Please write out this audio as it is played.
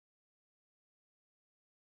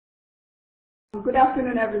Good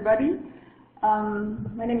afternoon, everybody.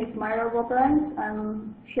 My name is Myra Wopereis.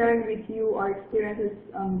 I'm sharing with you our experiences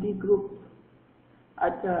on Dgroups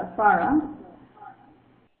at FARA.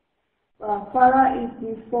 FARA is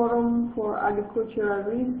the Forum for Agricultural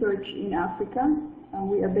Research in Africa.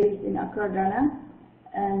 We are based in Accra, Ghana,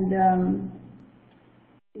 and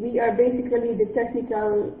we are basically the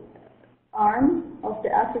technical arm of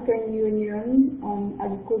the African Union on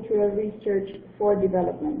Agricultural Research for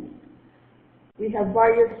Development. We have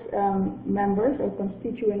various members or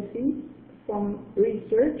constituencies from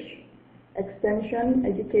research, extension,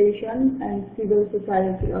 education, and civil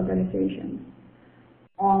society organizations.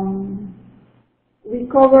 We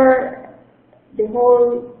cover the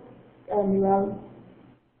whole,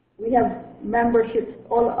 we have memberships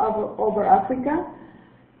all over Africa,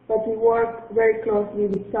 but we work very closely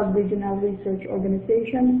with sub-regional research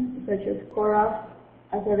organizations such as CORAF,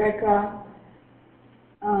 ASARECA,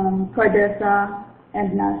 CARDESA,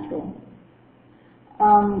 and NASRO.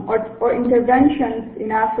 Our interventions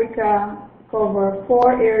in Africa cover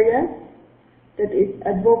 4 areas, that is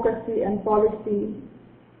advocacy and policy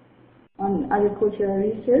on agricultural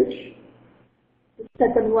research. The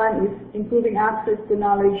second one is improving access to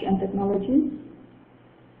knowledge and technology,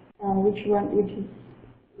 which is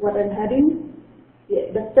what I'm heading.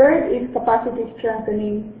 The third is capacity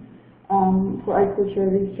strengthening for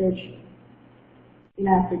agricultural research in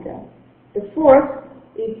Africa. The fourth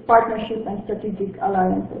is partnership and strategic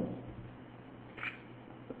alliances.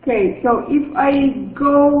 Okay, so if I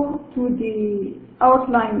go to the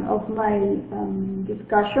outline of my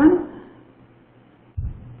discussion,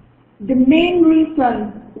 the main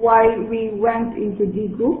reason why we went into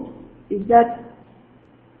Dgroups is that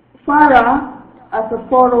FARA as a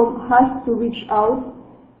forum has to reach out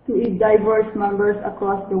to its diverse members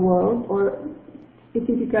across the world, or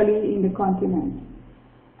specifically in the continent.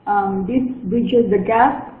 This bridges the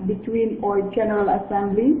gap between our General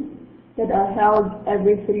Assemblies that are held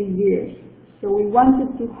every 3 years. So we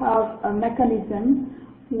wanted to have a mechanism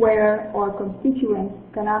where our constituents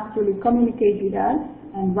can actually communicate with us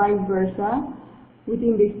and vice versa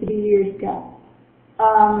within this 3 years gap.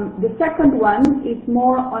 The second one is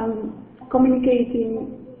more on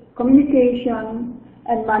communication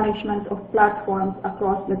and management of platforms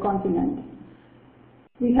across the continent.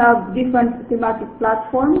 We have different thematic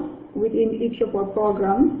platforms within each of our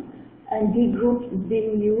programs, and Dgroups is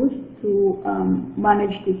being used to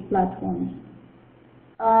manage these platforms.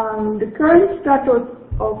 The current status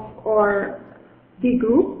of our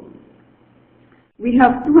Dgroup, we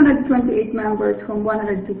have 228 members from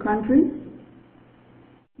 102 countries.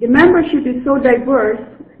 The membership is so diverse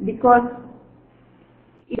because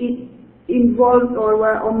it involves, or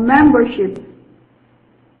our membership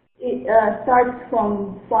starts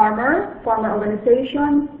from farmer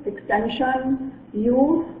organizations, extension,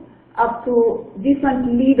 youth, up to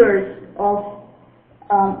different leaders of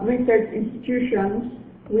research institutions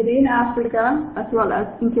within Africa, as well as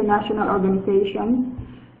international organizations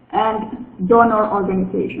and donor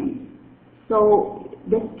organizations. So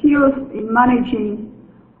the skills in managing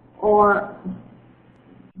or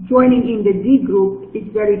joining in the Dgroup is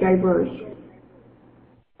very diverse.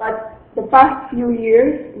 But the past few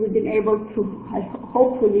years, we've been able to,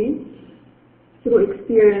 hopefully, through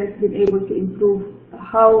experience, been able to improve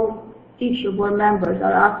how each of our members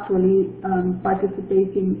are actually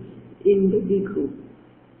participating in the Dgroup.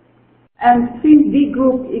 And since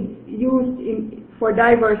Dgroup is used for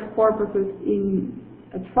diverse purposes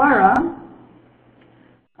at FARA,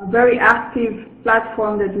 a very active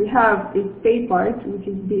platform that we have is PayPart, which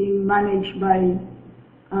is being managed by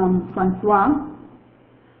Francois.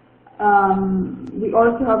 We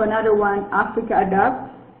also have another one, Africa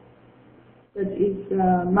Adapt, that is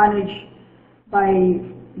managed by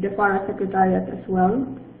the FARA Secretariat as well.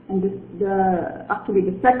 And actually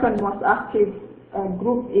the second most active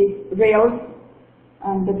group is Rails,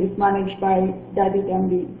 that is managed by David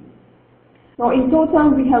MD. So in total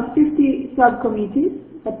we have 50 subcommittees,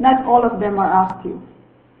 but not all of them are active.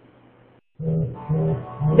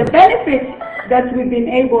 The benefits that we've been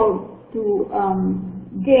able to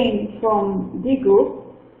gain from Dgroup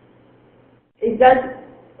is that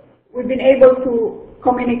we've been able to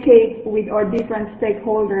communicate with our different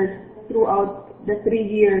stakeholders throughout the 3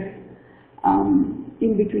 years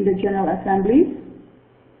in between the General Assemblies.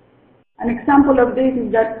 An example of this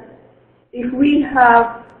is that if we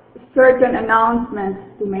have certain announcements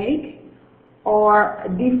to make or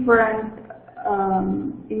different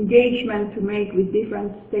engagement to make with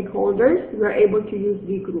different stakeholders, we are able to use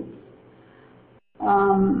Dgroups.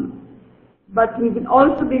 But we've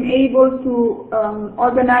also been able to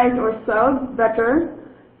organize ourselves better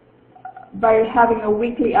by having a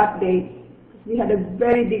weekly update. We had a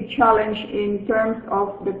very big challenge in terms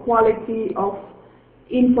of the quality of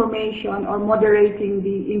information or moderating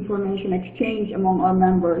the information exchange among our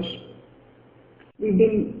members. We've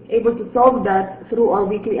been able to solve that through our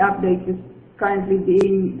weekly updates, which is currently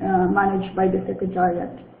being managed by the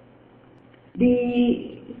Secretariat.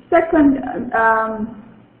 The second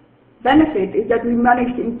benefit is that we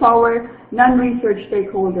managed to empower non-research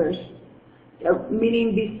stakeholders,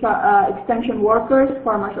 meaning these extension workers,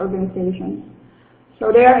 farmers organizations.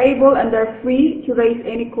 So they are able and they're free to raise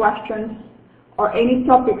any questions or any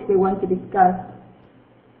topics they want to discuss.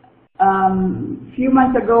 Few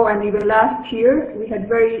months ago and even last year, we had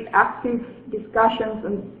very active discussions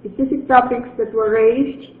on specific topics that were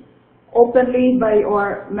raised openly by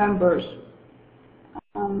our members.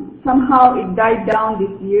 Somehow it died down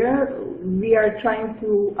this year. We are trying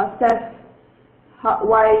to assess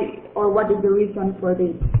why or what is the reason for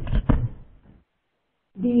this.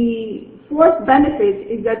 The fourth benefit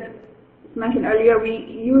is that, as mentioned earlier, we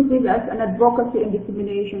use this as an advocacy and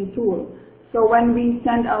dissemination tool. So when we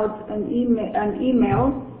send out an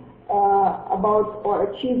email about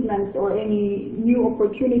our achievements or any new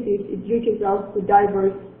opportunities, it reaches out to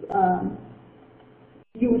diverse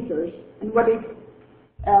users. And what is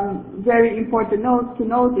very important to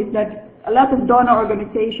note is that a lot of donor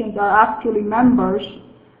organizations are actually members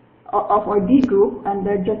of our D group, and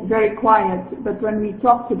they're just very quiet. But when we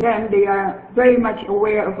talk to them, they are very much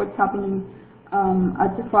aware of what's happening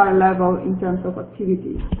at the FARA level in terms of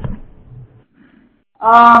activities.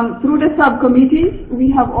 Through the subcommittees,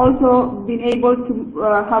 we have also been able to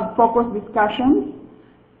have focused discussions,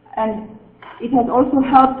 and it has also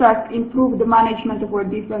helped us improve the management of our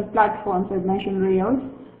different platforms. I've mentioned Rails,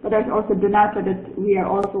 but there's also Donata that we are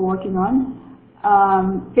also working on.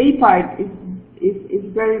 PayPart is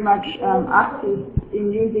very much active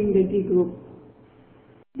in using the D group.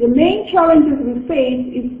 The main challenges we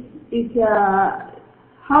face is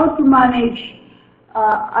how to manage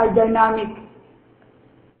our dynamic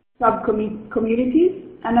sub-communities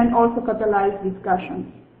and then also catalyze discussions.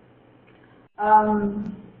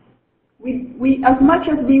 As much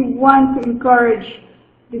as we want to encourage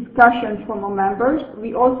discussions from our members,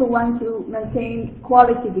 we also want to maintain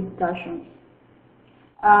quality discussions.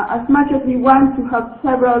 As much as we want to have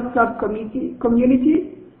several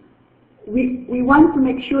sub-communities, we want to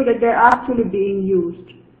make sure that they're actually being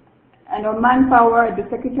used. And our manpower at the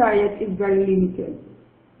Secretariat is very limited.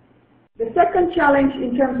 The second challenge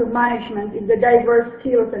in terms of management is the diverse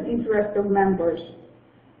skills and interests of members.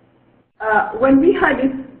 When we had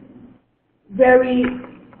this very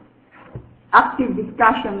active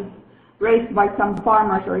discussions raised by some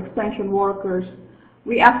farmers or extension workers,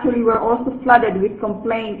 we actually were also flooded with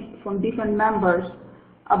complaints from different members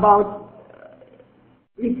about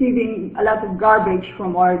receiving a lot of garbage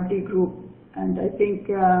from our D group. And I think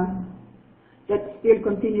that still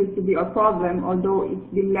continues to be a problem, although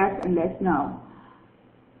it's been less and less now.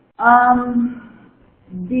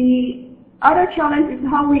 The other challenge is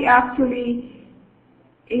how we actually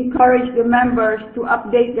encourage the members to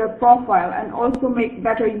update their profile and also make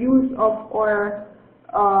better use of our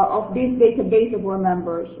of this database of our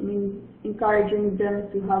members. I mean, encouraging them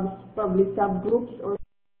to have probably subgroups or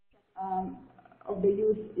of the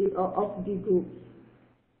use of D groups.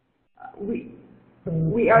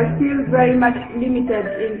 We are still very much limited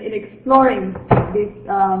in exploring this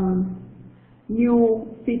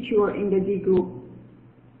new feature in the D group.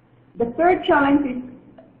 The third challenge is,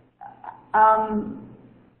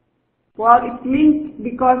 well, it's linked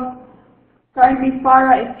because currently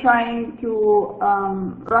FARA is trying to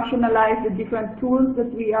rationalize the different tools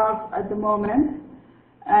that we have at the moment,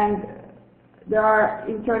 and there are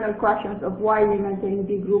internal questions of why we maintain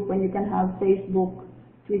D group when you can have Facebook,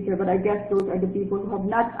 Twitter, but I guess those are the people who have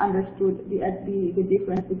not understood the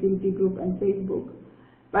difference between D group and Facebook.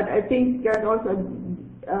 But I think there's also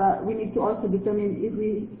we need to also determine if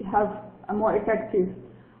we have a more effective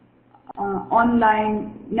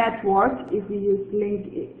online network if we use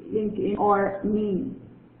LinkedIn or Mean.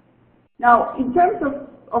 Now, in terms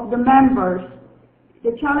of the members,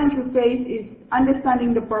 the challenge we face is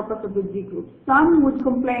understanding the purpose of the D group. Some would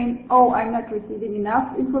complain, oh, I'm not receiving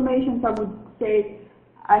enough information. Some would say,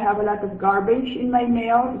 I have a lot of garbage in my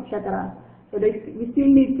mail, etc. So we still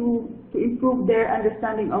need to improve their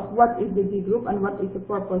understanding of what is the D group and what is the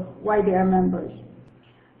purpose, why they are members.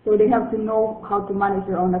 So they have to know how to manage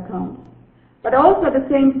their own accounts. But also at the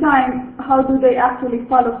same time, how do they actually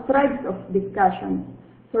follow threads of discussion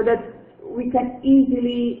so that we can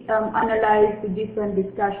easily analyze the different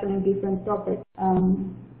discussion and different topics.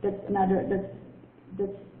 That's the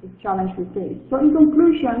challenge we face. So in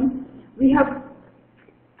conclusion, We have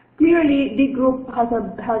clearly, Dgroups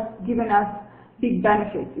has given us big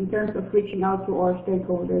benefits in terms of reaching out to our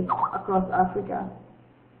stakeholders across Africa.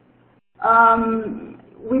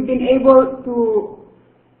 We've been able to,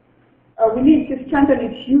 we need to strengthen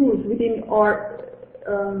its use within our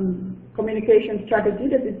communication strategy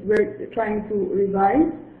that we're trying to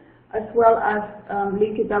revise, as well as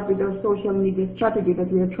link it up with our social media strategy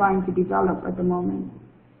that we are trying to develop at the moment.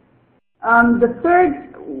 The third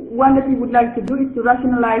one that we would like to do is to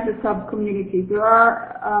rationalize the sub-communities. There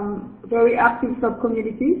are very active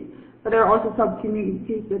sub-communities, but there are also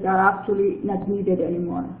sub-communities that are actually not needed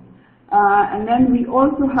anymore. And then we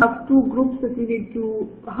also have two groups that we need to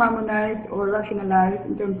harmonize or rationalize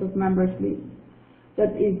in terms of members list.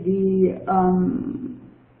 That is the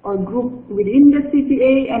our group within the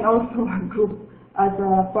CPA and also our group as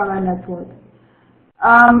a FARA network.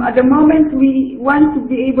 At the moment, we want to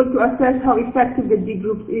be able to assess how effective the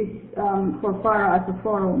Dgroups is for FARA as a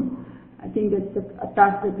forum. I think that's a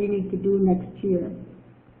task that we need to do next year,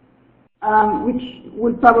 which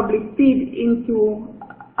will probably feed into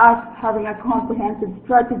us having a comprehensive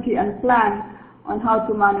strategy and plan on how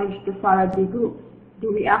to manage the FARA Dgroups.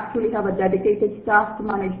 Do we actually have a dedicated staff to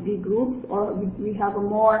manage Dgroups, or do we have a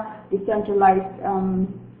more decentralized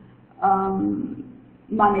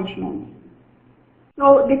management?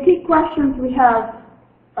 So the key questions we have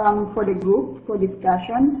for the group, for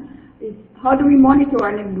discussion, is how do we monitor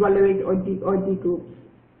and evaluate our Dgroups?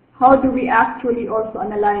 How do we actually also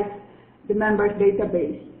analyze the members'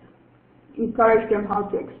 database? Encourage them how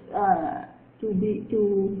to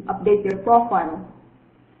update their profile,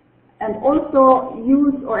 and also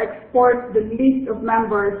use or export the list of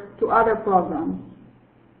members to other programs.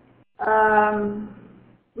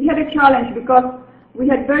 We had a challenge because we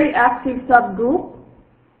had very active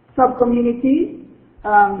sub-communities.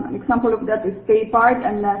 An example of that is PayPart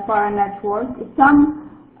and the FARA network.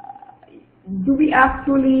 Do we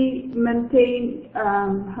actually maintain,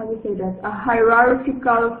 how do you say that, a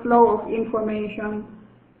hierarchical flow of information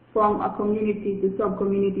from a community to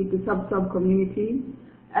sub-community to sub-sub-community?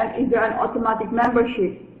 And is there an automatic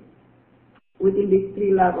membership within these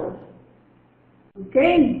three levels?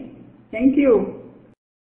 Okay, thank you.